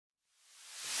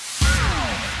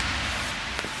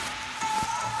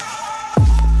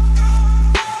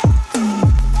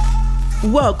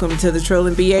Welcome to the Trill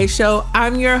and BA Show.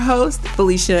 I'm your host,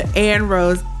 Felicia Ann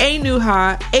Rose, a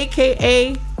Nuha,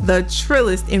 aka the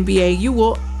trillest MBA you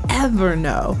will ever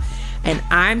know. And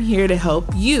I'm here to help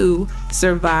you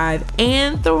survive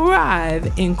and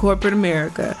thrive in corporate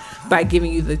America by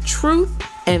giving you the truth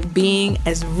and being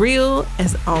as real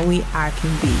as only I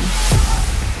can be.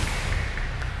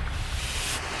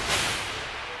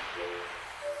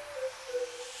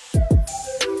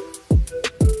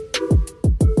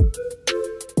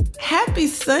 Happy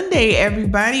Sunday,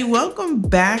 everybody. Welcome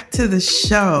back to the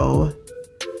show.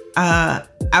 I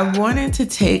wanted to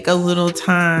take a little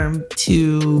time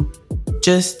to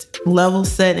just level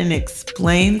set and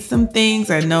explain some things.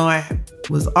 I know I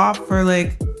was off for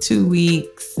like 2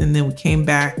 weeks, and then we came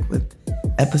back with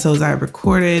episodes I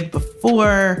recorded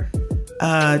before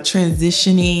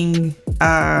transitioning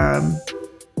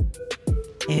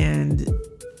and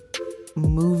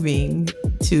moving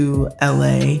to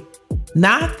LA.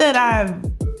 Not that I've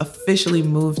officially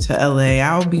moved to LA.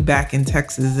 I'll be back in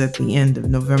Texas at the end of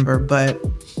November, but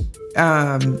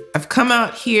I've come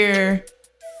out here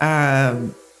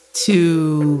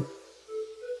to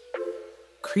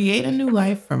create a new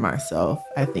life for myself,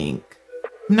 I think.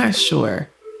 I'm not sure.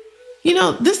 You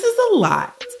know, this is a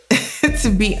lot, to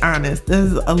be honest.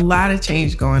 There's a lot of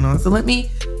change going on. So let me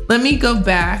go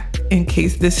back in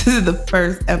case this is the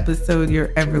first episode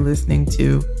you're ever listening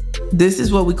to. This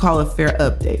is what we call a fair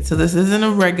update. So this isn't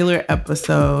a regular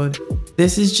episode.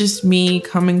 This is just me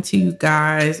coming to you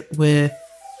guys with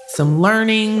some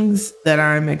learnings that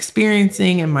I'm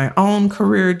experiencing in my own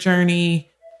career journey,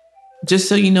 just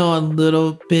so you know a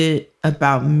little bit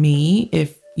about me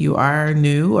if you are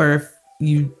new or if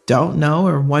you don't know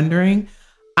or wondering.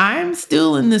 I'm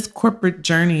still in this corporate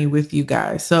journey with you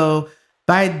guys. So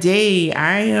by day,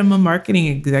 I am a marketing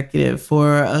executive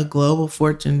for a global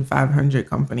Fortune 500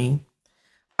 company.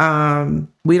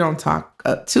 We don't talk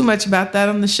too much about that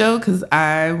on the show because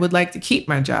I would like to keep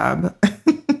my job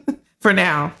for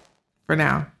now.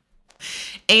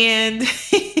 And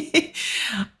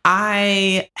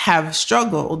I have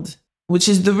struggled, which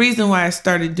is the reason why I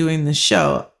started doing the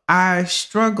show. I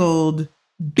struggled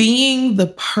being the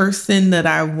person that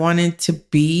I wanted to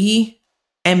be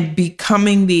and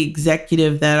becoming the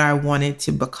executive that I wanted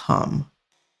to become.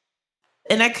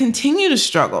 And I continue to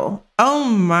struggle. Oh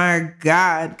my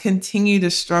God, continue to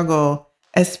struggle,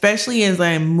 especially as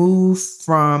I move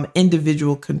from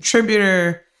individual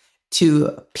contributor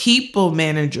to people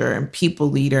manager and people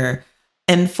leader.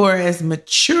 And for as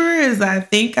mature as I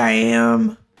think I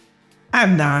am,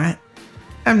 I'm not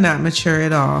mature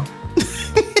at all.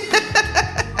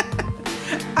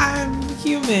 I'm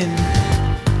human.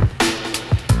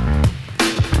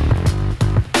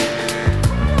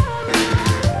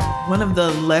 One of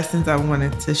the lessons I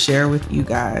wanted to share with you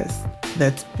guys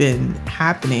that's been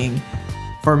happening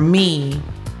for me,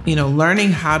 you know,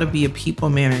 learning how to be a people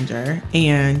manager.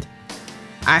 And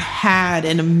I had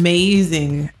an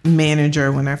amazing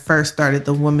manager when I first started,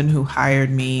 the woman who hired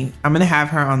me. I'm going to have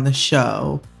her on the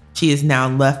show. She has now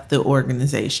left the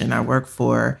organization I work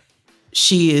for.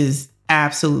 She is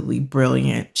absolutely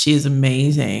brilliant. She is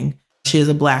amazing. She is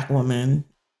a Black woman.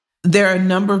 There are a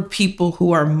number of people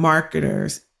who are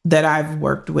marketers that I've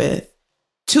worked with.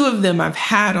 2 of them I've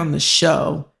had on the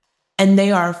show, and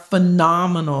they are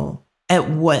phenomenal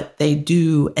at what they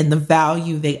do and the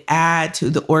value they add to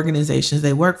the organizations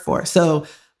they work for. So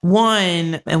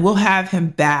one, and we'll have him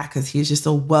back because he's just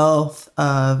a wealth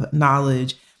of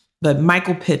knowledge, but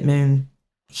Michael Pittman,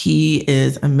 he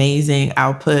is amazing.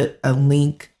 I'll put a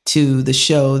link to the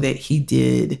show that he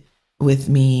did with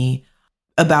me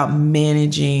about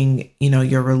managing, you know,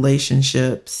 your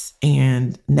relationships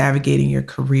and navigating your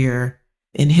career,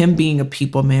 and him being a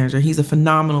people manager. He's a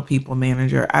phenomenal people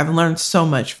manager. I've learned so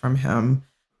much from him.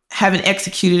 Haven't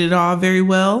executed it all very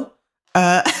well.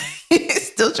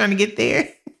 Still trying to get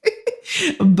there,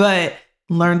 but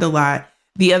learned a lot.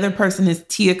 The other person is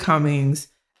Tia Cummings,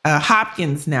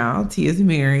 Hopkins now. Tia's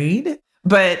married,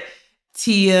 but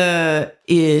Tia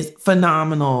is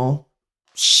phenomenal.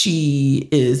 She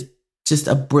is just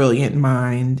a brilliant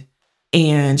mind.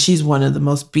 And she's one of the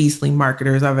most beastly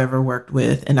marketers I've ever worked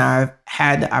with. And I've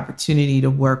had the opportunity to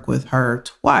work with her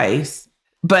twice.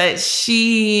 But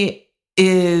she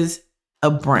is a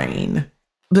brain.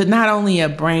 But not only a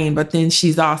brain, but then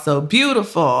she's also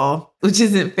beautiful, which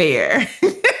isn't fair.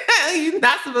 You're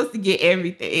not supposed to get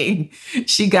everything.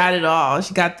 She got it all.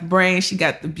 She got the brain. She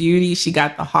got the beauty. She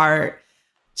got the heart.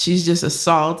 She's just a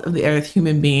salt of the earth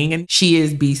human being. And she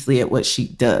is beastly at what she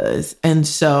does. And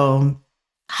so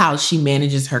how she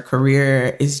manages her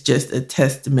career is just a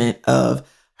testament of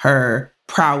her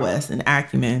prowess and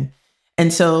acumen.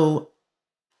 And so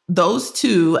those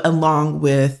two, along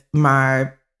with my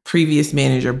previous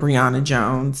manager, Brianna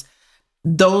Jones,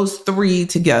 those three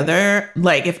together,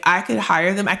 like if I could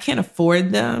hire them, I can't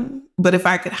afford them, but if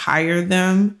I could hire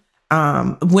them,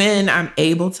 when I'm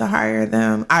able to hire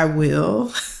them, I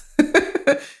will.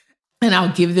 And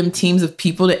I'll give them teams of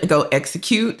people to go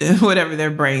execute whatever their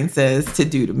brain says to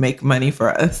do to make money for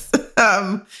us,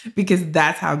 because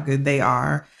that's how good they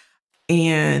are.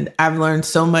 And I've learned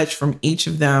so much from each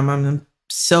of them. I'm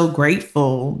so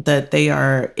grateful that they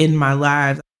are in my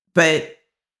lives. But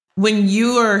when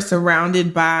you are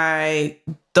surrounded by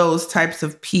those types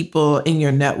of people in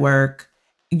your network,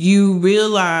 you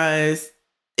realize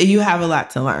you have a lot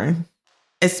to learn,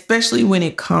 especially when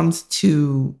it comes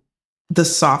to the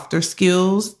softer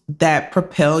skills that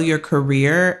propel your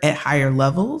career at higher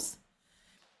levels.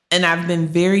 And I've been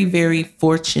very, very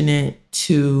fortunate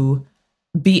to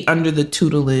be under the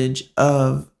tutelage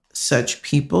of such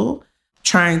people,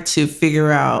 trying to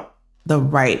figure out the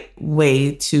right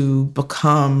way to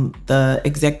become the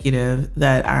executive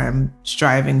that I'm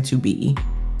striving to be.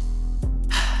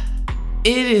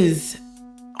 It is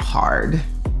hard.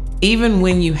 Even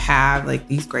when you have like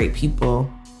these great people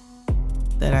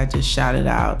that I just shouted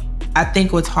out, I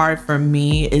think what's hard for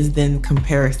me is then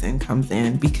comparison comes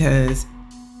in, because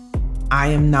I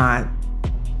am not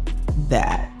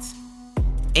that.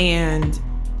 And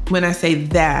when I say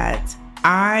that,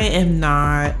 I am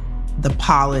not the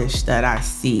polish that I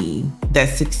see that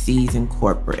succeeds in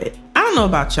corporate. I don't know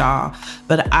about y'all,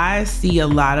 but I see a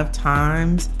lot of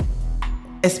times,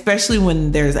 especially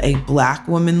when there's a Black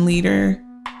woman leader,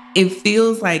 it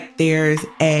feels like there's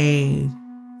a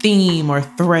theme or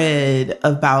thread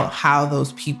about how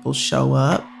those people show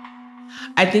up.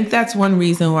 I think that's one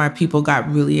reason why people got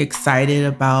really excited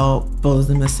about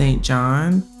Bozoma St.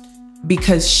 John,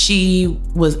 because she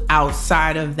was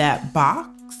outside of that box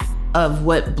of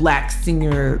what Black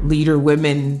senior leader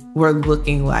women were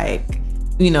looking like.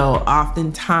 You know,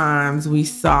 oftentimes we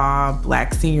saw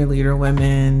Black senior leader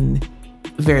women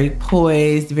very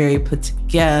poised, very put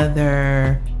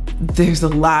together. There's a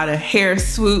lot of hair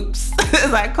swoops,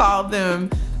 as I call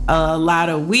them, a lot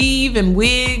of weave and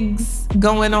wigs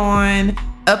going on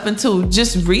up until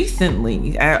just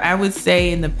recently. I would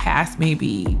say in the past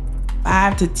maybe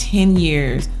 5 to 10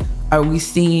 years, are we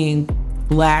seeing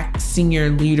Black senior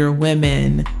leader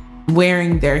women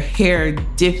wearing their hair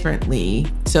differently.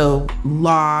 So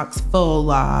locks, faux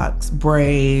locks,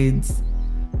 braids,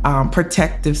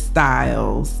 protective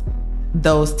styles,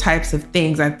 those types of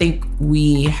things. I think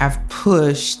we have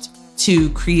pushed to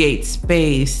create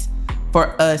space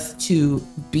for us to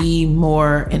be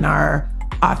more in our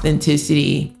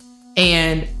authenticity.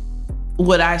 And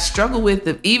what I struggle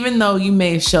with, even though you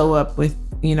may show up with,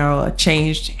 you know, a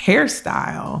changed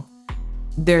hairstyle,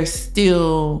 there's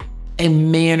still a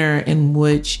manner in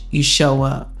which you show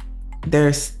up.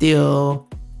 There's still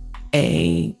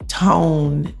a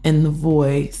tone in the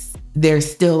voice. There's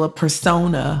still a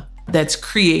persona that's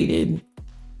created.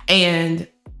 And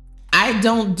I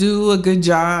don't do a good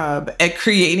job at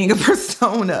creating a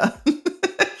persona.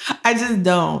 I just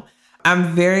don't.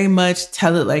 I'm very much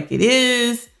tell it like it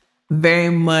is, very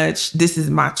much this is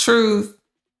my truth.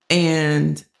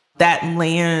 And that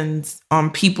lands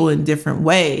on people in different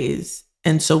ways.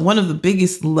 And so one of the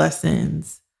biggest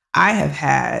lessons I have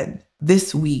had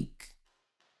this week,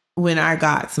 when I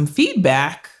got some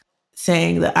feedback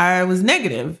saying that I was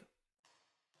negative.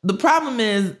 The problem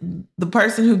is the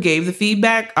person who gave the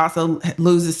feedback also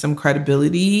loses some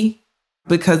credibility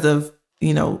because of,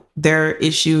 you know, their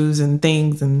issues and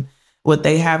things and what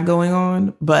they have going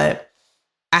on. But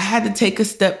I had to take a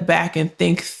step back and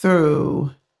think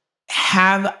through,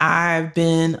 have I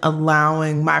been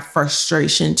allowing my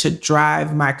frustration to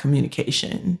drive my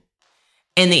communication?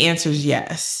 And the answer is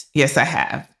yes. Yes, I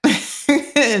have.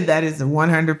 That is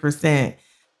 100%.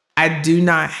 I do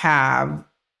not have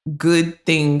good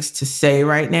things to say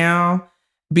right now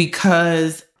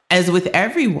because, as with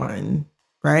everyone,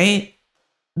 right?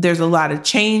 There's a lot of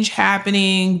change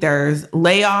happening. There's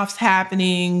layoffs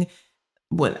happening.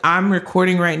 What I'm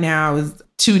recording right now is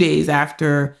 2 days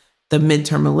after the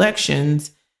midterm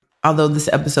elections, although this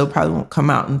episode probably won't come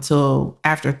out until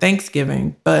after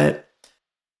Thanksgiving. But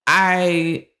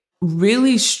I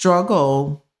really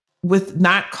struggle with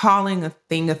not calling a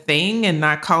thing and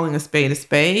not calling a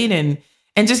spade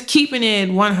and just keeping it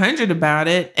 100 about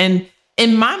it. And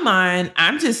in my mind,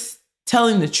 I'm just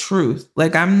telling the truth.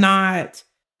 Like, I'm not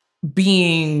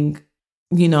being,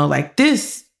 you know, like,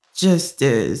 this just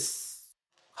is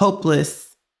hopeless.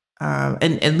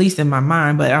 And at least in my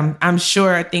mind, but I'm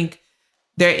sure, I think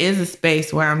there is a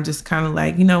space where I'm just kind of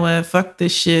like, you know what, fuck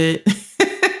this shit.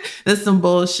 This is some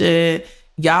bullshit.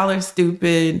 Y'all are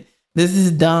stupid. This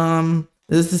is dumb.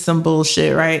 This is some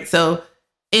bullshit, right? So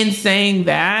in saying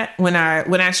that, when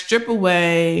I strip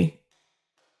away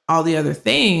all the other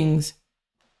things,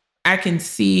 I can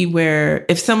see where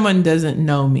if someone doesn't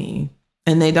know me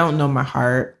and they don't know my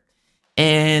heart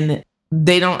and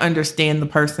they don't understand the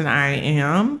person I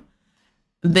am,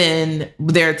 then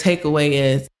their takeaway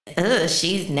is, ugh,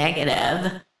 she's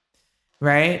negative,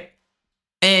 right?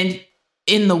 And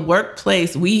in the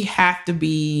workplace, we have to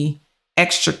be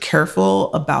extra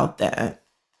careful about that,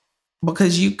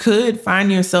 because you could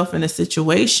find yourself in a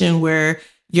situation where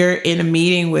you're in a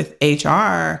meeting with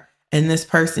HR and this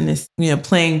person is,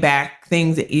 playing back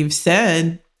things that you've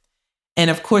said. And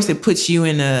of course, it puts you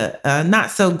in a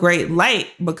not so great light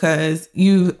because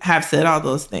you have said all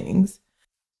those things,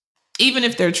 even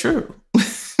if they're true.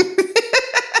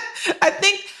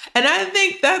 I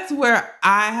think that's where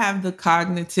I have the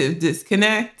cognitive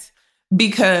disconnect,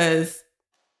 because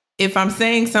if I'm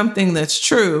saying something that's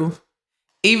true,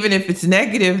 even if it's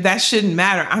negative, that shouldn't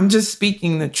matter. I'm just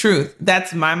speaking the truth.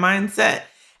 That's my mindset.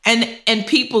 And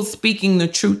people speaking the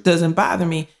truth doesn't bother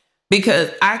me,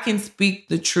 because I can speak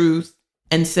the truth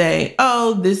and say,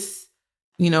 oh, this,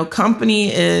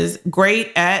 company is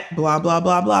great at blah, blah,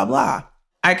 blah, blah, blah.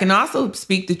 I can also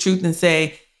speak the truth and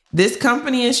say, this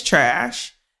company is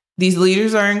trash. These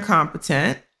leaders are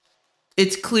incompetent.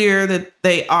 It's clear that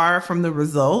they are from the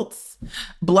results,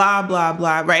 blah, blah,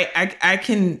 blah, right? I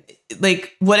can,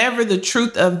 whatever the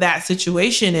truth of that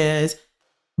situation is,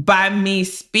 by me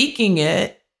speaking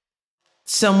it,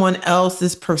 someone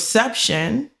else's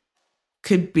perception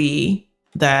could be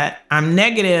that I'm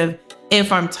negative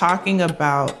if I'm talking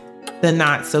about the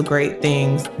not so great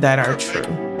things that are true.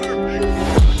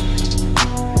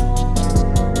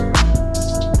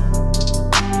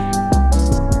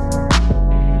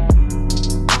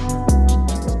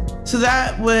 So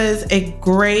that was a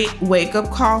great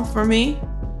wake-up call for me,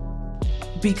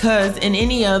 because in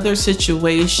any other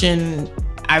situation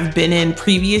I've been in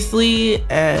previously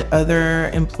at other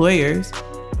employers,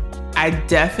 I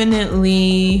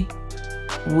definitely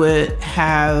would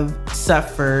have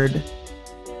suffered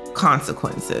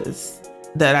consequences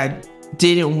that I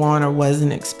didn't want or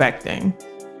wasn't expecting.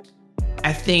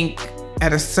 I think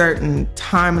at a certain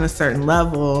time and a certain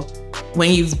level,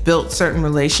 when you've built certain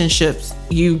relationships,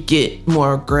 you get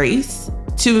more grace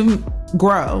to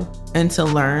grow and to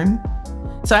learn.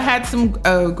 So I had some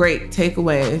great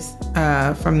takeaways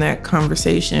from that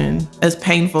conversation, as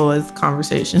painful as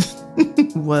conversation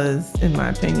was, in my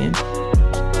opinion.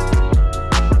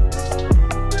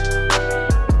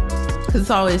 Because it's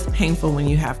always painful when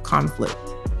you have conflict.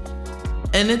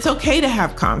 And it's okay to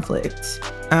have conflict.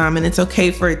 And it's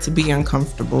okay for it to be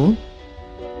uncomfortable.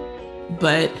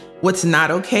 But what's not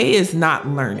okay is not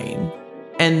learning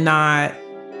and not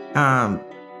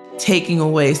taking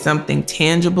away something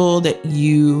tangible that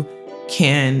you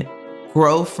can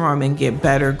grow from and get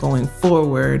better going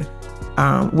forward,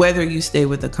 whether you stay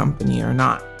with the company or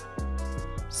not.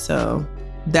 So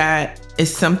that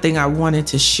is something I wanted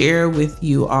to share with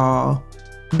you all,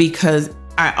 because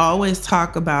I always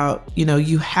talk about,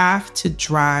 you have to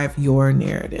drive your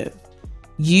narrative.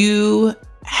 You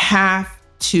have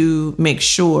to make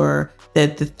sure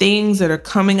that the things that are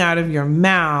coming out of your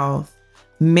mouth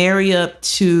marry up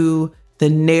to the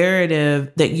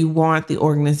narrative that you want the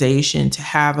organization to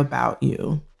have about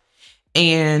you.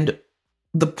 And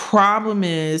the problem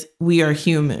is, we are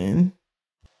human.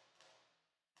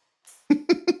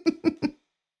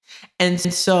 And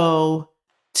so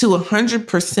to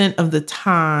 100% of the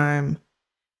time,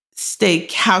 stay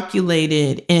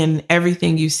calculated in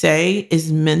everything you say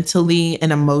is mentally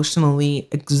and emotionally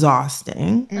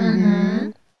exhausting.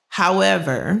 Mm-hmm.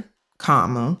 However,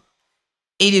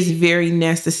 it is very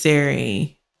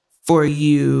necessary for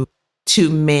you to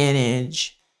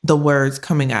manage the words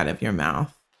coming out of your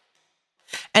mouth.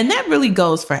 And that really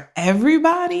goes for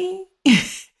everybody,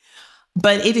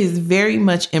 but it is very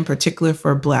much in particular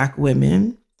for Black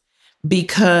women,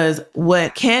 because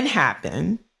what can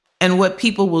happen and what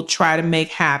people will try to make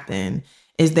happen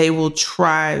is they will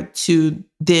try to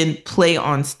then play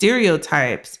on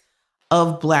stereotypes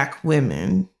of Black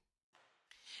women.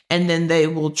 And then they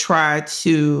will try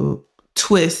to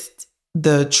twist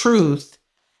the truth.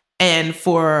 And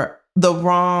for the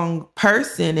wrong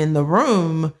person in the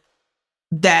room,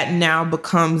 that now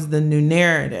becomes the new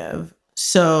narrative.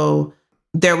 So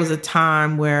there was a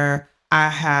time where I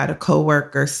had a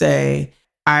coworker say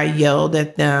I yelled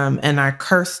at them and I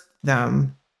cursed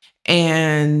them,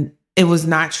 and it was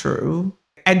not true.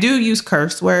 I do use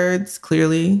curse words,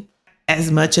 clearly, as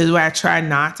much as I try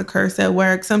not to curse at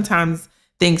work. Sometimes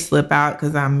things slip out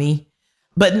because I'm me,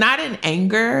 but not in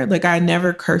anger. Like I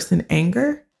never curse in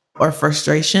anger or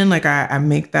frustration. Like I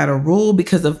make that a rule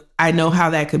because I know how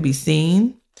that could be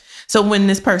seen. So when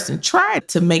this person tried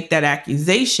to make that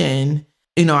accusation,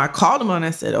 I called him on. I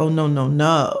said, oh,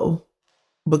 no,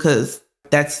 because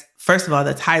first of all,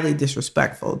 that's highly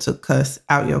disrespectful to cuss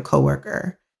out your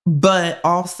coworker. But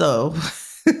also,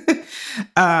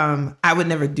 I would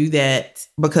never do that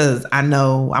because I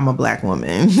know I'm a Black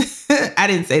woman. I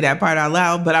didn't say that part out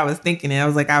loud, but I was thinking it. I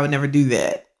was like, I would never do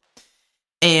that.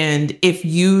 And if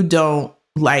you don't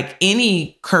like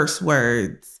any curse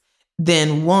words,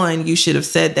 then one, you should have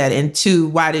said that. And two,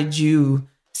 why did you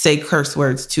say curse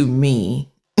words to me?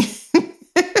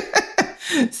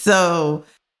 So,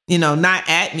 not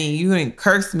at me, you didn't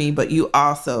curse me, but you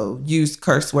also used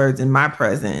curse words in my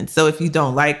presence. So if you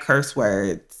don't like curse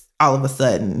words, all of a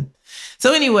sudden.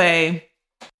 So anyway,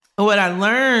 what I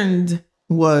learned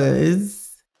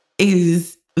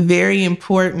is very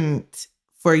important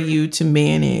for you to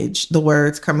manage the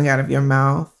words coming out of your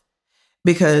mouth,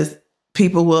 because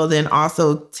people will then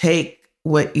also take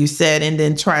what you said and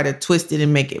then try to twist it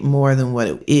and make it more than what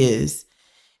it is.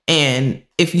 And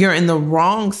if you're in the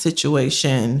wrong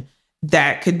situation,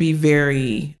 that could be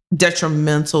very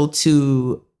detrimental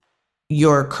to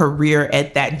your career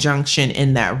at that junction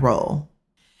in that role.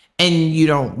 And you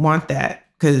don't want that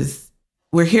because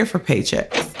we're here for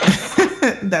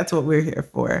paychecks. That's what we're here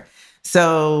for.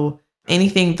 So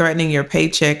anything threatening your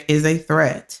paycheck is a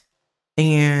threat.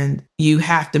 And you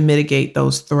have to mitigate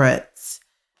those threats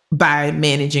by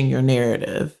managing your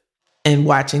narrative and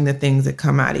watching the things that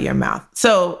come out of your mouth.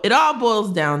 So it all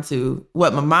boils down to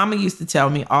what my mama used to tell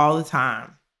me all the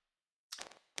time.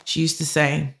 She used to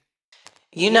say,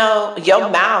 your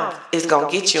mouth is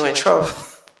going to get you in trouble.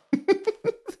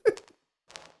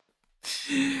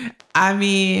 I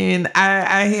mean,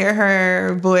 I hear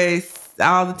her voice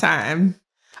all the time.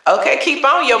 Okay, keep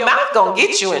on. Your mouth going to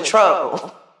get you in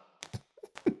trouble.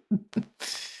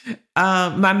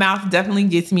 My mouth definitely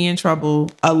gets me in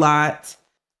trouble a lot.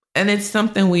 And it's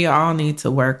something we all need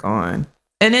to work on.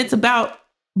 And it's about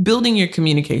building your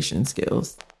communication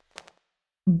skills.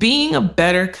 Being a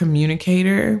better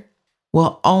communicator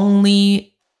will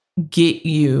only get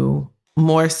you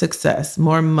more success,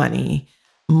 more money,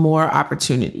 more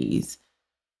opportunities.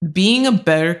 Being a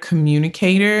better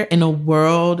communicator in a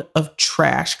world of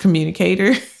trash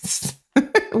communicators,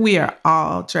 we are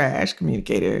all trash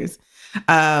communicators.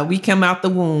 We come out the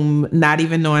womb not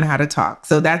even knowing how to talk.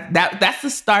 So that's the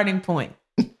starting point.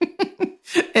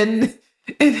 and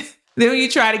then you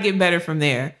try to get better from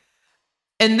there.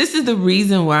 And this is the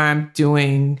reason why I'm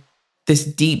doing this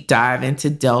deep dive into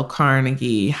Dale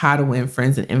Carnegie, How to Win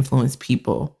Friends and Influence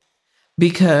People.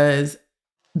 Because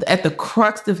at the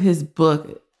crux of his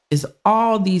book is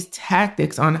all these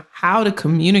tactics on how to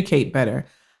communicate better,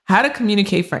 how to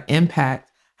communicate for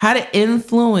impact, how to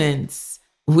influence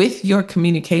with your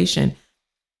communication.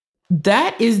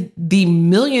 That is the $1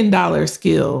 million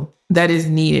skill that is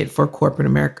needed for corporate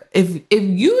America. If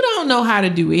you don't know how to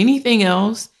do anything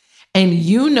else and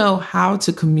you know how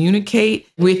to communicate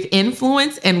with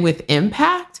influence and with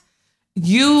impact,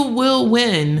 you will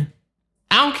win.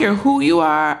 I don't care who you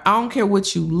are. I don't care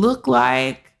what you look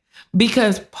like,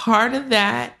 because part of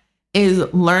that is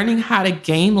learning how to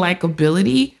gain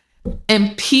likability.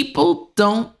 And people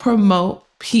don't promote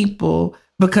people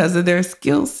because of their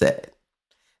skill set.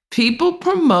 People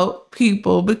promote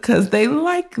people because they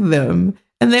like them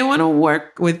and they want to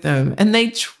work with them and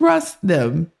they trust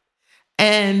them.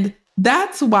 And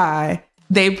that's why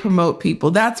they promote people.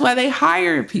 That's why they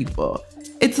hire people.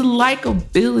 It's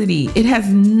likability. It has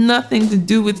nothing to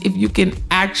do with if you can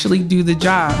actually do the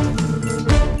job.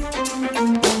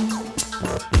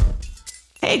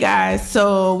 Hey guys,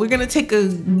 so we're going to take a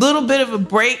little bit of a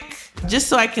break just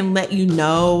so I can let you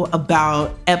know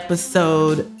about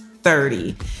episode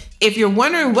 30. If you're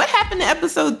wondering what happened to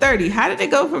episode 30, how did it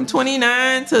go from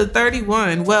 29 to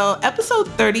 31? Well, episode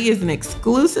 30 is an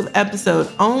exclusive episode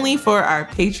only for our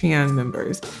Patreon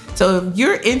members. So if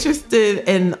you're interested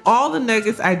in all the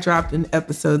nuggets I dropped in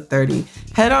episode 30,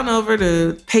 head on over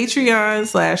to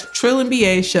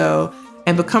Patreon/TrillMBA show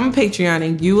and become a Patreon,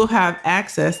 and you will have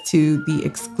access to the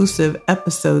exclusive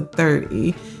episode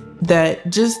 30 that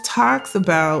just talks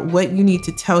about what you need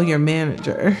to tell your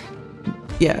manager.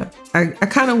 Yeah, I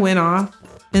kind of went off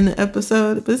in the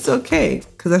episode, but it's okay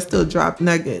because I still dropped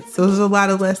nuggets. So there's a lot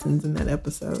of lessons in that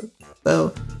episode.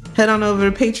 So head on over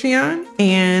to Patreon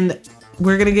and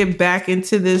we're going to get back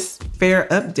into this fair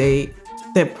update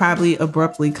that probably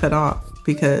abruptly cut off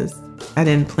because I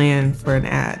didn't plan for an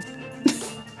ad.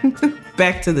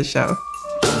 Back to the show.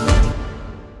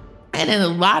 And at a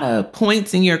lot of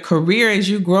points in your career, as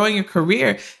you grow in your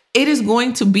career, it is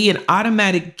going to be an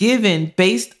automatic given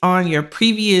based on your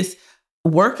previous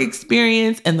work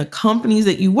experience and the companies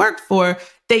that you worked for.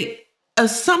 The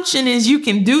assumption is you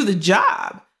can do the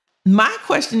job. My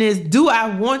question is, do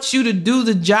I want you to do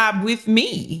the job with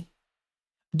me?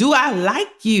 Do I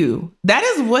like you? That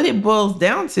is what it boils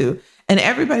down to. And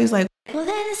everybody's like, well,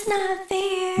 that is not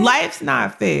fair. Life's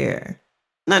not fair.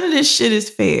 None of this shit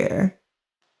is fair.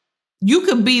 You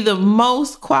could be the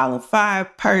most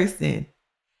qualified person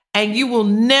and you will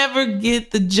never get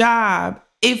the job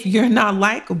if you're not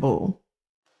likable.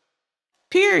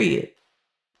 Period.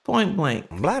 Point blank.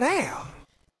 Blood hell.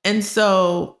 And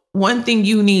so one thing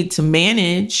you need to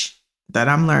manage that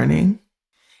I'm learning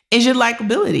is your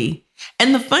likability.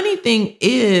 And the funny thing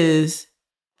is,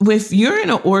 if you're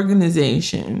in an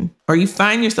organization or you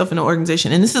find yourself in an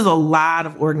organization, and this is a lot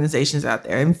of organizations out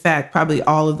there. In fact, probably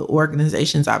all of the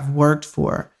organizations I've worked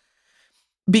for,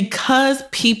 because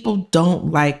people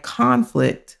don't like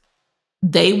conflict,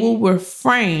 they will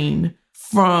refrain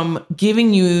from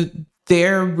giving you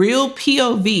their real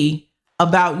POV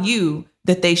about you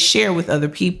that they share with other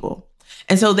people.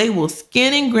 And so they will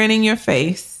skin and grin in your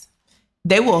face.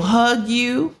 They will hug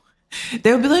you.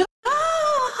 They'll be like,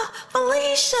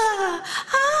 Felicia.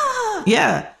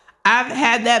 Yeah, I've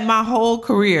had that my whole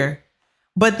career.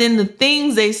 But then the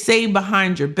things they say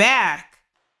behind your back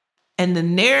and the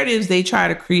narratives they try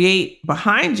to create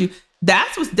behind you,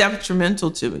 that's what's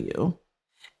detrimental to you.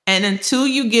 And until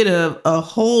you get a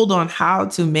hold on how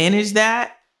to manage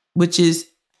that, which is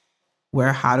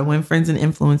where How to Win Friends and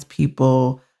Influence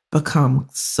People become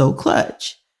so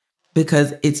clutch,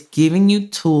 because it's giving you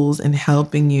tools and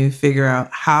helping you figure out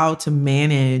how to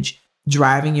manage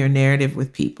driving your narrative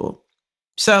with people.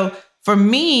 So for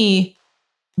me,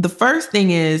 the first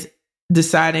thing is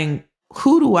deciding,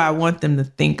 who do I want them to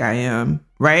think I am,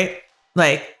 right?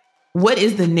 Like, what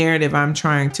is the narrative I'm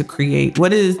trying to create?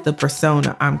 What is the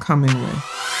persona I'm coming with?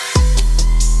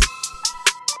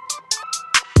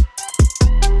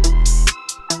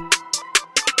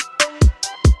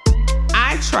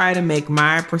 I try to make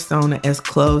my persona as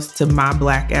close to my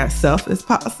Black ass self as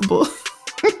possible.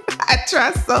 I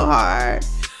try so hard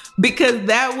because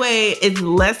that way it's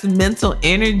less mental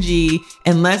energy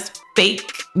and less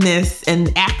fakeness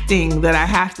and acting that I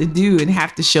have to do and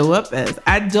have to show up as.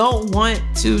 I don't want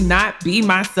to not be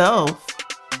myself.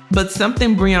 But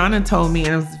something Brianna told me,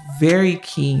 and it was very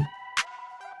key.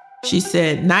 She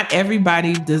said, not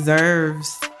everybody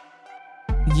deserves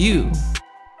you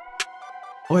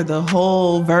or the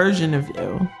whole version of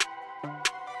you.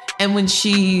 And when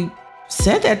she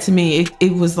said that to me,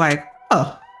 it was like,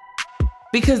 oh.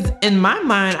 Because in my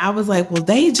mind, I was like, well,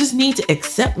 they just need to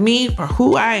accept me for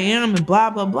who I am and blah,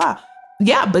 blah, blah.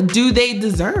 Yeah, but do they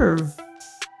deserve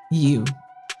you?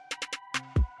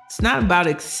 It's not about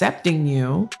accepting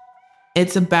you.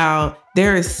 It's about,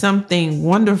 there is something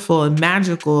wonderful and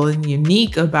magical and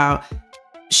unique about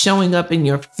showing up in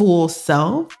your full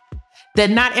self that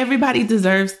not everybody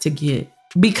deserves to get.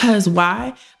 Because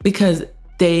why? Because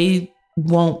they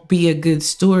won't be a good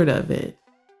steward of it.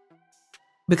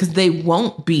 Because they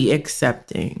won't be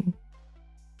accepting.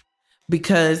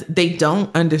 Because they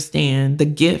don't understand the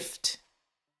gift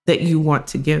that you want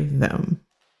to give them.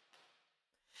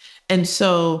 And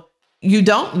so you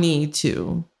don't need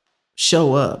to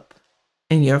show up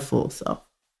in your full self.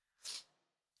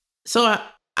 So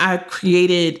I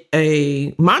created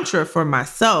a mantra for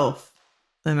myself,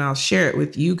 and I'll share it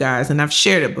with you guys. And I've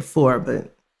shared it before,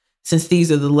 but since these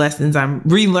are the lessons I'm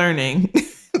relearning,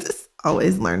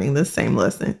 always learning the same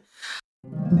lesson.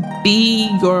 Be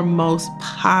your most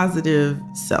positive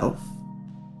self.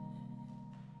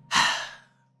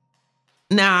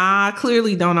 Now, I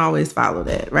clearly don't always follow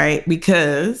that, right?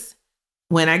 Because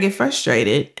when I get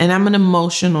frustrated, and I'm an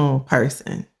emotional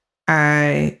person,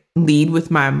 I lead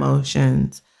with my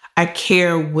emotions. I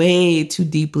care way too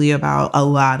deeply about a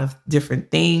lot of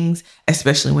different things,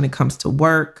 especially when it comes to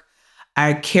work.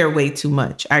 I care way too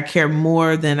much. I care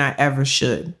more than I ever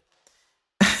should.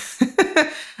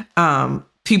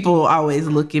 People always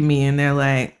look at me and they're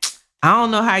like, I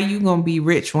don't know how you gonna be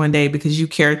rich one day because you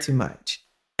care too much.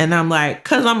 And I'm like,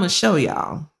 cause I'm gonna show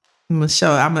y'all.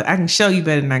 I can show you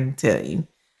better than I can tell you.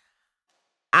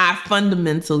 I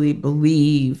fundamentally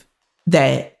believe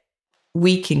that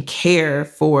we can care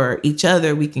for each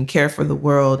other, we can care for the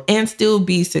world and still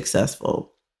be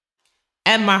successful.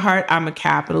 At my heart, I'm a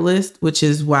capitalist, which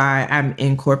is why I'm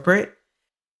in corporate.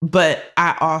 But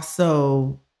I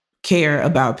also care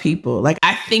about people. Like,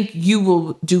 I think you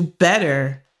will do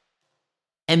better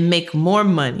and make more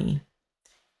money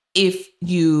if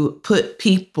you put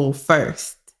people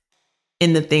first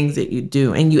in the things that you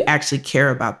do, and you actually care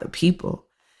about the people.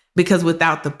 Because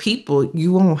without the people,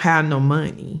 you won't have no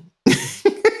money.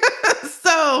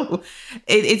 So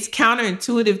it's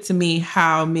counterintuitive to me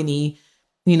how many,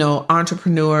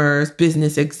 entrepreneurs,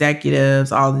 business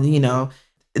executives,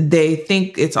 they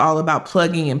think it's all about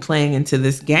plugging and playing into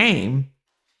this game.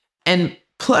 And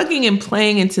plugging and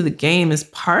playing into the game is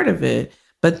part of it.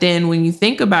 But then when you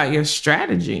think about your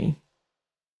strategy,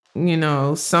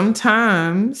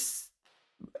 sometimes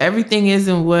everything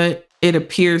isn't what it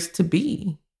appears to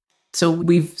be. So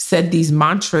we've said these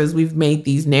mantras, we've made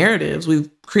these narratives, we've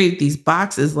created these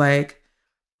boxes. Like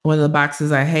one of the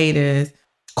boxes I hate is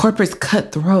corporate's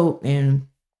cutthroat and,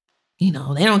 they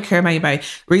don't care about anybody.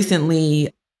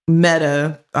 Recently,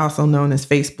 Meta, also known as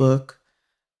Facebook,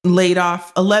 laid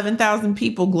off 11,000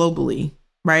 people globally,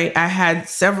 right? I had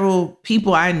several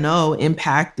people I know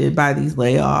impacted by these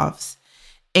layoffs.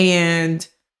 And,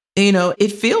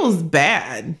 it feels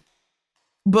bad.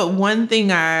 But one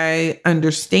thing I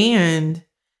understand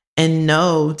and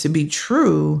know to be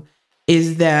true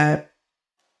is that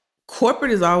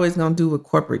corporate is always going to do what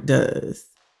corporate does,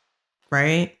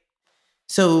 right?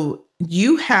 So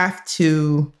you have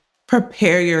to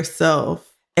prepare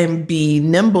yourself and be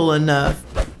nimble enough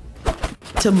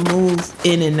to move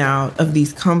in and out of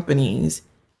these companies.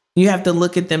 You have to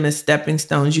look at them as stepping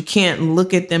stones. You can't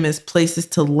look at them as places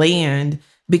to land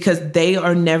because they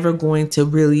are never going to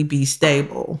really be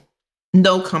stable.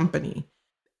 No company.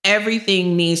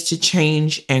 Everything needs to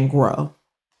change and grow.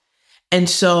 And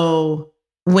so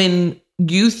when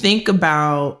you think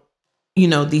about,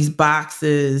 these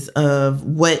boxes of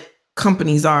what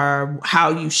companies are, how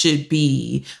you should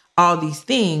be, all these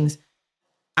things,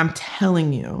 I'm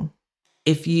telling you,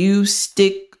 if you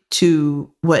stick to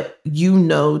what you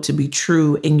know to be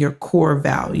true in your core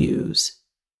values,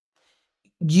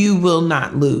 you will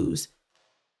not lose.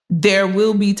 There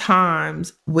will be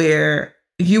times where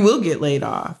you will get laid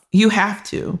off. You have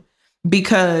to,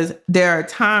 because there are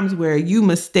times where you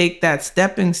mistake that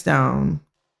stepping stone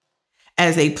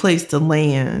as a place to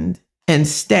land and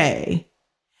stay.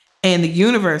 And the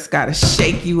universe got to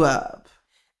shake you up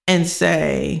and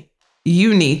say,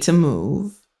 you need to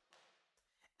move.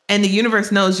 And the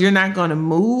universe knows you're not going to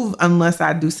move unless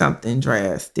I do something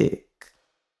drastic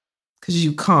because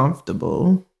you're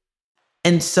comfortable.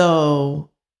 And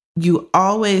so you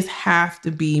always have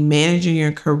to be managing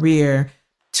your career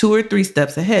 2 or 3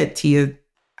 steps ahead. Tia,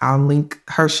 I'll link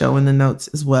her show in the notes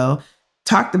as well,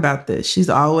 talked about this. She's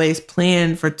always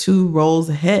planned for 2 roles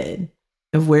ahead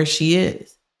of where she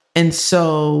is. And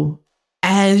so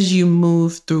as you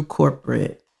move through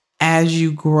corporate, as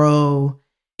you grow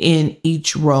in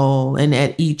each role and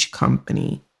at each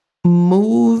company,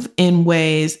 move in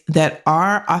ways that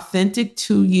are authentic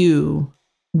to you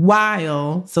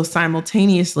while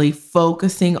simultaneously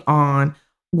focusing on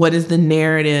what is the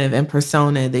narrative and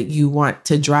persona that you want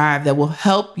to drive that will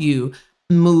help you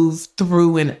move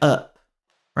through and up,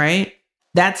 right?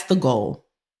 That's the goal.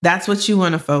 That's what you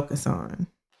want to focus on.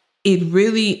 It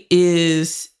really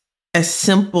is as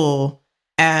simple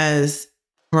as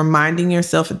reminding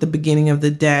yourself at the beginning of the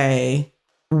day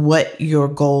what your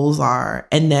goals are,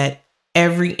 and that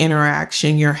every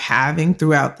interaction you're having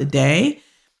throughout the day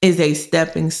is a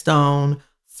stepping stone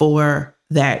for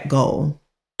that goal.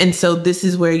 And so this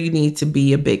is where you need to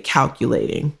be a bit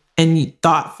calculating and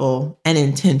thoughtful and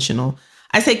intentional.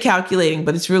 I say calculating,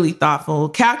 but it's really thoughtful.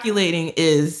 Calculating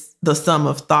is the sum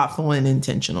of thoughtful and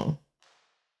intentional.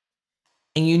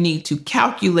 And you need to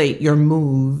calculate your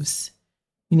moves.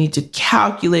 You need to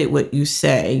calculate what you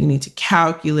say. You need to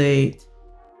calculate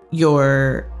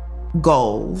your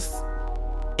goals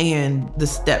and the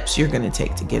steps you're going to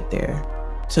take to get there.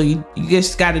 So you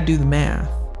just got to do the math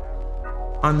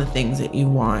on the things that you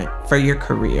want for your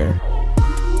career.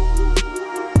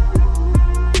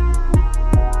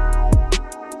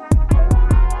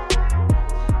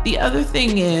 The other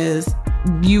thing is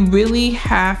you really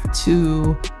have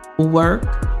to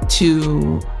work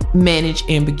to manage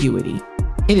ambiguity.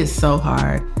 It is so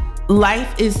hard.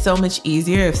 Life is so much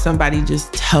easier if somebody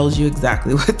just tells you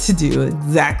exactly what to do,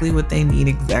 exactly what they need,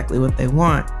 exactly what they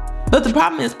want. But the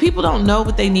problem is people don't know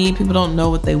what they need, people don't know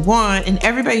what they want, and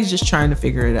everybody's just trying to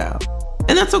figure it out.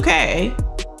 And that's okay.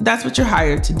 That's what you're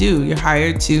hired to do. You're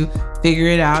hired to figure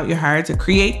it out. You're hired to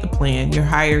create the plan. You're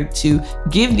hired to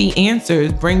give the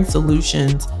answers, bring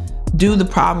solutions, do the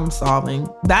problem solving.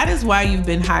 That is why you've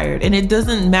been hired. And it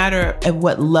doesn't matter at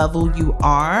what level you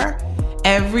are.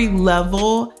 Every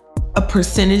level, a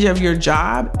percentage of your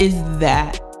job is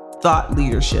that thought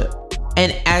leadership.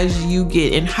 And as you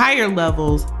get in higher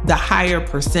levels, the higher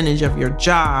percentage of your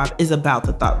job is about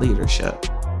the thought leadership.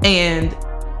 And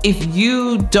If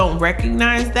you don't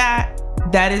recognize that,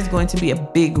 that is going to be a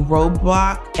big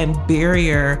roadblock and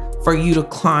barrier for you to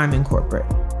climb in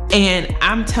corporate. And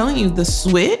I'm telling you, the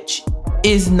switch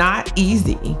is not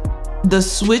easy. The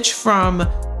switch from,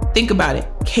 think about it,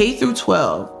 K through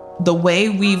 12, the way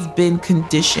we've been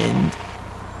conditioned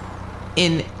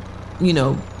in,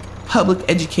 public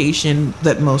education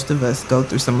that most of us go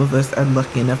through. Some of us are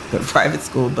lucky enough to go to private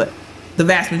school, but the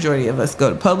vast majority of us go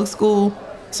to public school.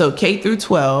 So K through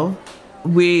 12,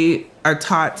 we are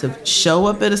taught to show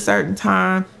up at a certain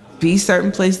time, be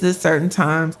certain places at certain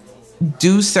times,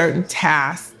 do certain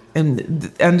tasks and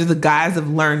under the guise of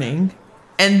learning.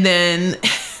 And then,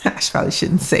 I probably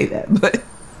shouldn't say that, but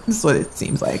that's what it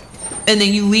seems like. And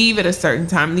then you leave at a certain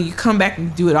time, and then you come back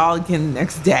and do it all again the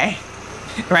next day,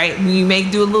 right? And you may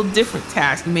do a little different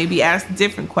task. You may be asked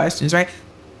different questions, right?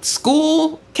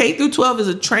 School, K through 12, is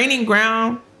a training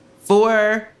ground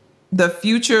for the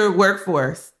future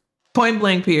workforce, point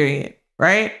blank period,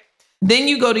 right? Then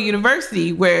you go to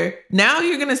university, where now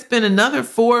you're going to spend another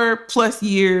 4+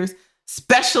 years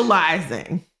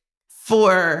specializing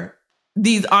for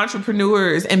these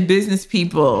entrepreneurs and business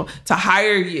people to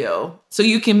hire you so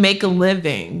you can make a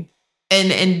living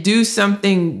and do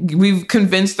something we've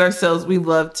convinced ourselves we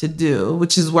love to do,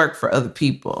 which is work for other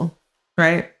people,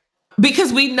 right?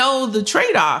 Because we know the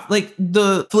trade-off. Like,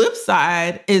 the flip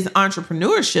side is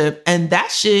entrepreneurship, and that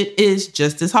shit is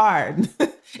just as hard,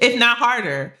 if not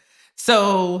harder.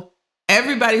 So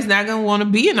everybody's not going to want to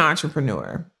be an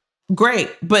entrepreneur. Great,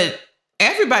 but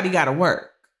everybody got to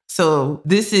work. So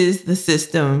this is the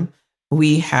system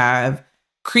we have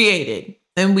created,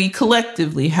 and we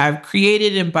collectively have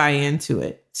created and buy into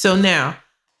it. So now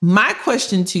my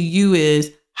question to you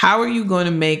is, how are you going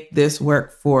to make this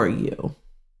work for you?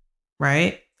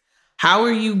 Right? How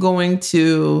are you going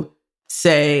to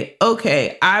say,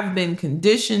 okay, I've been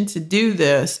conditioned to do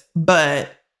this, but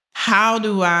how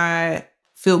do I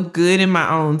feel good in my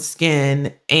own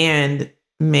skin and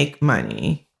make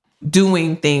money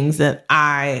doing things that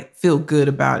I feel good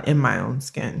about in my own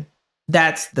skin?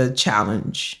 That's the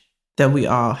challenge that we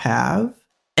all have.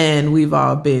 And we've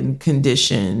all been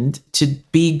conditioned to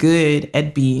be good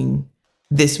at being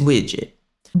this widget.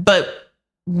 But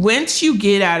once you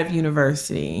get out of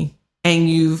university and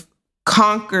you've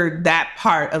conquered that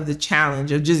part of the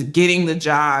challenge of just getting the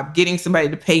job, getting somebody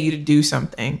to pay you to do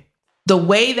something, the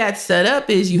way that's set up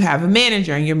is you have a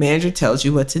manager, and your manager tells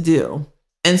you what to do.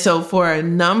 And so for a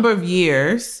number of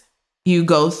years, you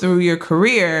go through your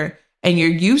career and you're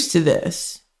used to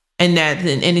this, and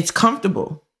it's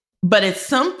comfortable. But at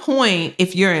some point,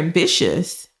 if you're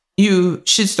ambitious, you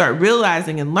should start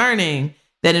realizing and learning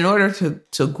that in order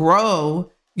to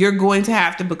grow, you're going to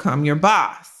have to become your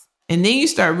boss. And then you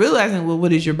start realizing, well,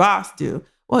 what does your boss do?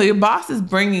 Well, your boss is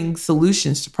bringing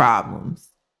solutions to problems.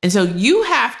 And so you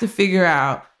have to figure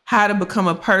out how to become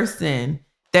a person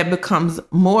that becomes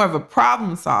more of a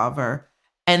problem solver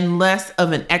and less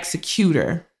of an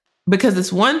executor. Because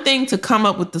it's one thing to come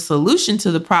up with the solution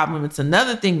to the problem. It's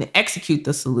another thing to execute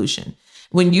the solution.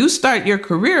 When you start your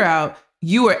career out,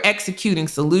 you are executing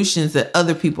solutions that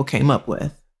other people came up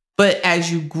with. But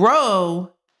as you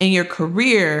grow in your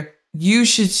career, you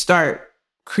should start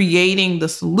creating the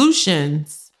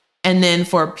solutions. And then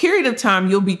for a period of time,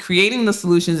 you'll be creating the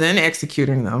solutions and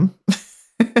executing them.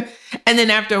 And then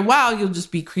after a while, you'll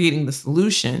just be creating the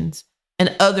solutions,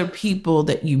 and other people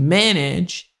that you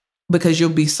manage, because you'll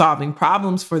be solving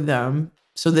problems for them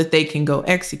so that they can go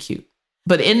execute.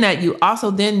 But in that, you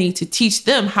also then need to teach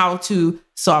them how to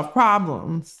solve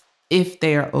problems if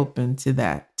they are open to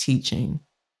that teaching.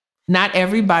 Not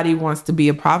everybody wants to be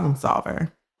a problem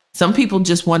solver. Some people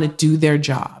just want to do their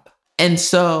job. And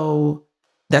so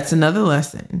that's another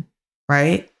lesson,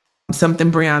 right?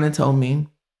 Something Brianna told me.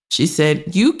 She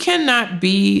said, you cannot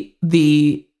be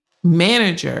the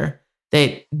manager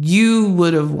that you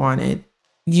would have wanted.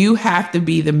 You have to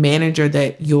be the manager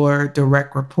that your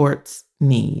direct reports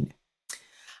need.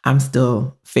 I'm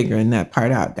still figuring that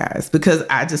part out, guys, because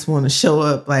I just want to show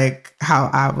up like how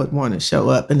I would want to show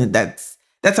up. And that's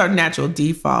our natural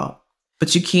default.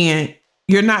 But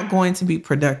you're not going to be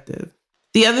productive.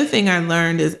 The other thing I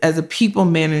learned is, as a people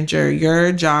manager,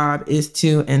 your job is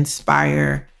to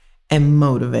inspire and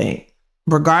motivate,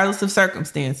 regardless of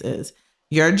circumstances.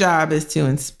 Your job is to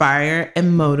inspire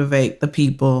and motivate the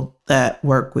people that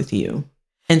work with you.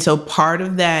 And so part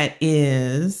of that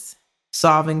is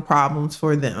solving problems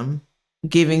for them,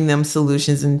 giving them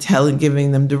solutions and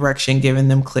giving them direction, giving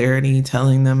them clarity,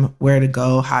 telling them where to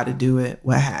go, how to do it,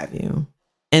 what have you.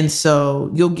 And so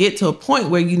you'll get to a point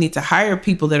where you need to hire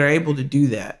people that are able to do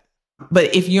that.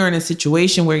 But if you're in a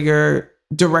situation where you're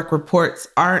direct reports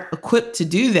aren't equipped to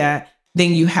do that,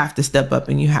 then you have to step up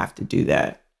and you have to do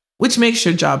that, which makes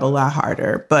your job a lot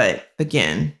harder. But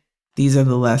again, these are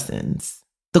the lessons.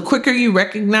 The quicker you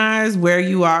recognize where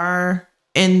you are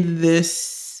in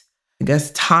this, I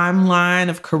guess, timeline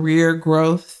of career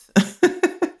growth,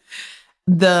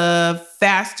 the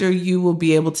faster you will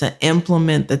be able to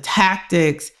implement the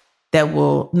tactics that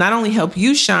will not only help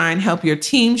you shine, help your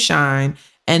team shine,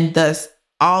 and thus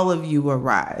all of you will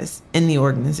rise in the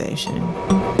organization.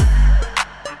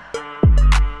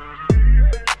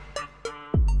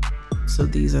 So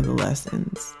these are the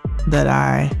lessons that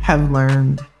I have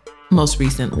learned most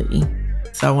recently.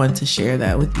 So I wanted to share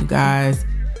that with you guys.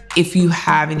 If you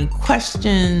have any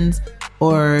questions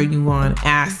or you want to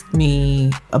ask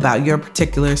me about your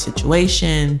particular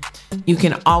situation, you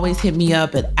can always hit me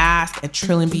up at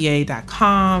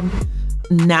ask@trilliumba.com.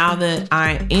 Now that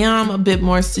I am a bit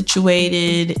more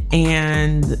situated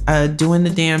and doing the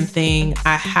damn thing,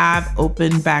 I have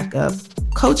opened back up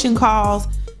coaching calls.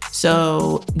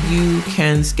 So you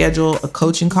can schedule a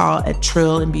coaching call at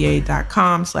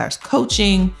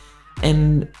trilliumba.com/coaching,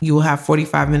 and you will have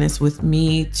 45 minutes with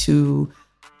me to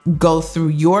go through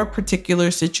your particular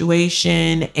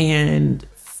situation. And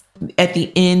at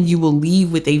the end, you will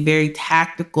leave with a very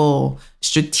tactical,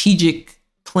 strategic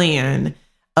plan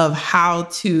of how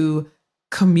to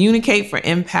communicate for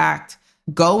impact,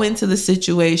 go into the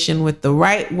situation with the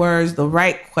right words, the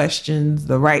right questions,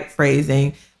 the right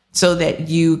phrasing, so that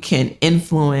you can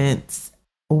influence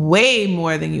way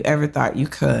more than you ever thought you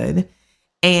could.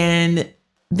 And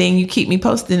then you keep me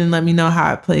posted and let me know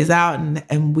how it plays out,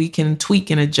 and we can tweak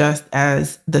and adjust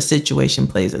as the situation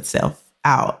plays itself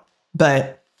out.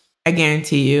 But I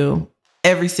guarantee you,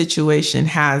 every situation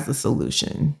has a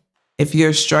solution. If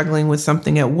you're struggling with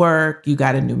something at work, you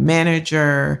got a new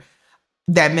manager,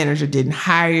 that manager didn't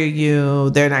hire you,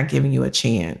 they're not giving you a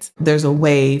chance. There's a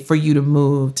way for you to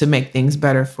move to make things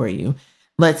better for you.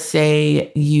 Let's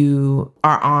say you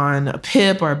are on a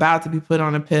PIP or about to be put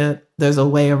on a PIP. There's a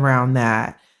way around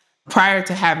that prior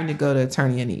to having to go to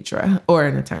attorney Anitra or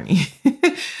an attorney.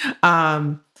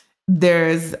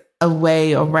 There's a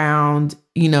way around,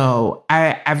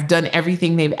 I've done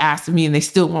everything they've asked of me and they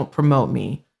still won't promote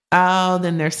me. Oh,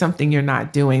 then there's something you're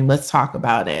not doing. Let's talk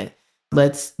about it.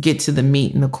 Let's get to the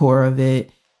meat and the core of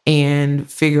it and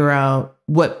figure out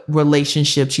what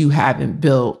relationships you haven't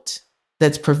built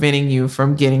that's preventing you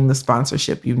from getting the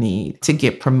sponsorship you need to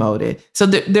get promoted. So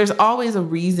there's always a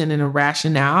reason and a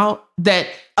rationale that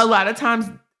a lot of times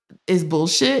is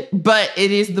bullshit, but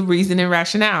it is the reason and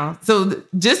rationale. So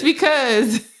just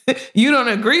because you don't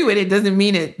agree with it doesn't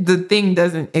mean the thing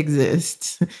doesn't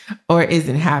exist or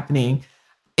isn't happening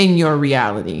in your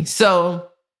reality. So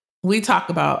we talk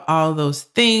about all those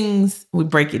things. We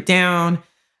break it down.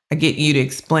 I get you to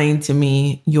explain to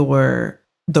me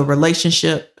the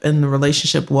relationship and the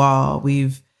relationship wall.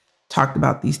 We've talked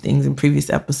about these things in previous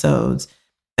episodes.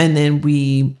 And then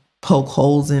we poke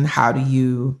holes in how do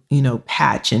you,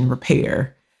 patch and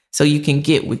repair so you can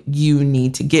get what you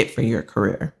need to get for your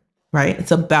career, right?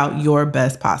 It's about your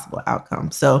best possible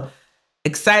outcome. So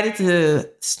excited to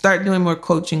start doing more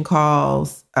coaching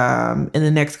calls in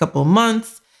the next couple of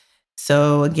months.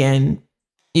 So again,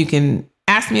 you can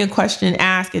ask me a question,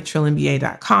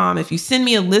 ask@trilliumba.com. If you send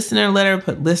me a listener letter,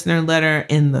 put listener letter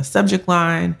in the subject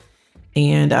line.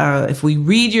 And if we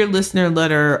read your listener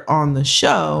letter on the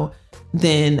show,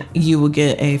 then you will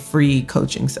get a free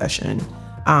coaching session.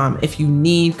 If you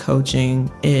need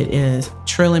coaching, it is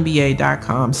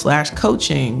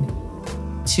trilliumba.com/coaching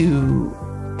to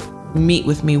meet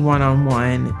with me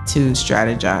one-on-one to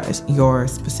strategize your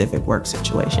specific work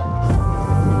situation.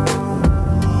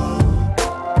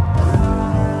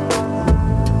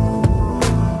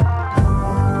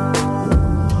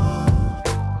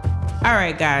 All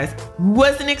right, guys,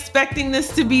 wasn't expecting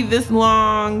this to be this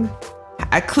long.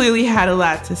 I clearly had a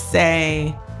lot to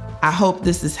say. I hope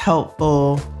this is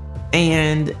helpful.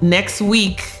 And next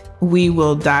week, we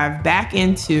will dive back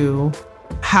into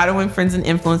how to win friends and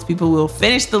influence people. We'll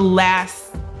finish the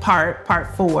last part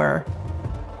 4.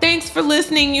 Thanks for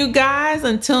listening, you guys.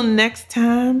 Until next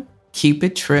time, keep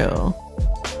it trill.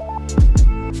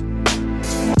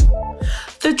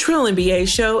 The Trill MBA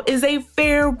Show is a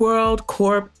Fair World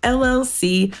Corp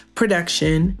LLC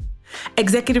production.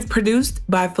 Executive produced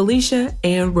by Felicia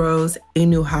and Rose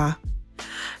Inuha.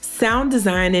 Sound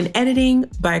design and editing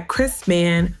by Chris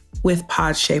Mann with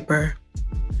Podshaper.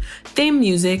 Theme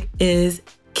music is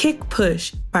Kick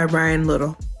Push by Ryan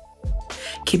Little.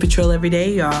 Keep it trill every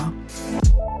day, y'all.